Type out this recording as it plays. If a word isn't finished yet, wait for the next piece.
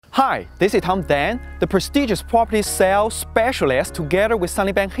Hi, this is Zhang, the prestigious property sales specialist together with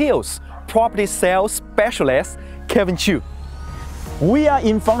Sunnybank Hills property sales specialist Kevin Chiu. We are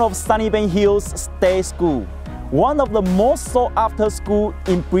in front of Sunnybank Hills State School, one of the most sought after schools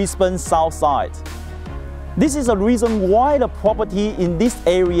in Brisbane's south side. This is a reason why the property in this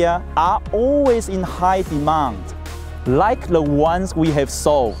area are always in high demand, like the ones we have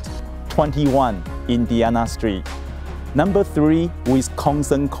sold, 21 Indiana Street, number 3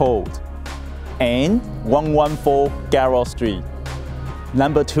 Wisconsin Code, and 114 Garrow Street,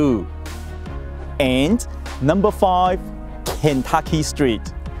 number 2, and number 5 Kentucky Street.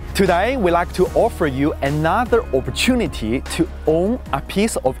 Today, we'd like to offer you another opportunity to own a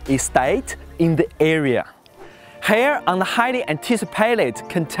piece of estate in the area. Here on the highly anticipated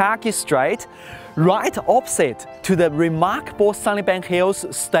Kentucky Street, right opposite to the remarkable Sunnybank Hills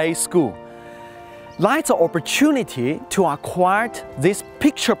State School, lies the opportunity to acquire this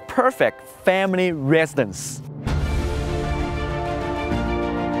picture-perfect family residence.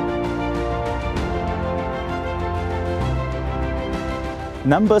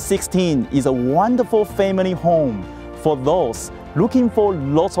 Number 16 is a wonderful family home for those looking for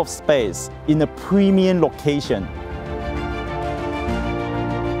lots of space in a premium location.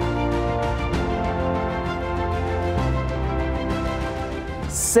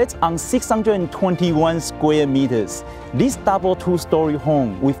 Set on 621 square meters, this double two-story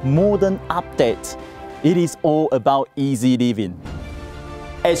home with modern updates, it is all about easy living.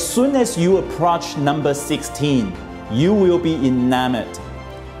 As soon as you approach number 16, you will be enamored.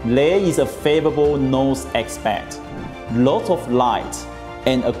 There is a favorable north aspect, lots of light,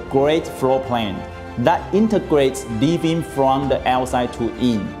 and a great floor plan that integrates living from the outside to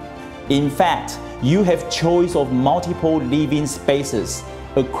in. In fact, you have choice of multiple living spaces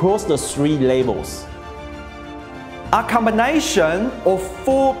across the 3 levels. A combination of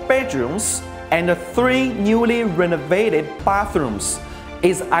 4 bedrooms and 3 newly renovated bathrooms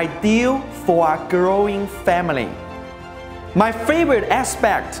is ideal for a growing family. My favorite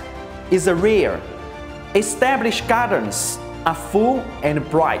aspect is the rear. Established gardens are full and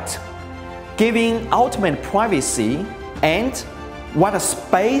bright, giving ultimate privacy and what a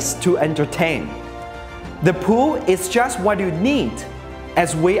space to entertain. The pool is just what you need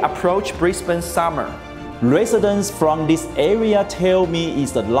as we approach Brisbane summer. Residents from this area tell me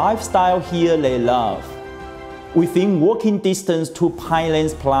it's the lifestyle here they love. Within walking distance to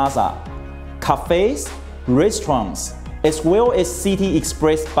Pinelands Plaza, cafes, restaurants, as well as City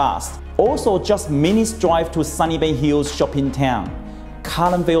Express bus. Also just minutes drive to Sunnybank Hills Shopping Town,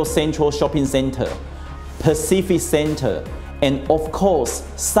 Carltonville Central Shopping Centre, Pacific Centre, and of course,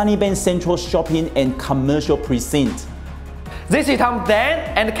 Sunnybank Central Shopping and Commercial Precinct. This is Zhang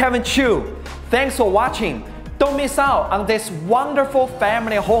and Kevin Chiu. Thanks for watching. Don't miss out on this wonderful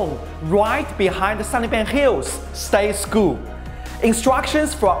family home right behind the Sunnybank Hills State School.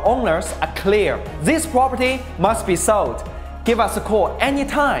 Instructions for owners are clear. This property must be sold. Give us a call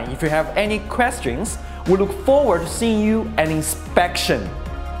anytime if you have any questions. We look forward to seeing you at inspection.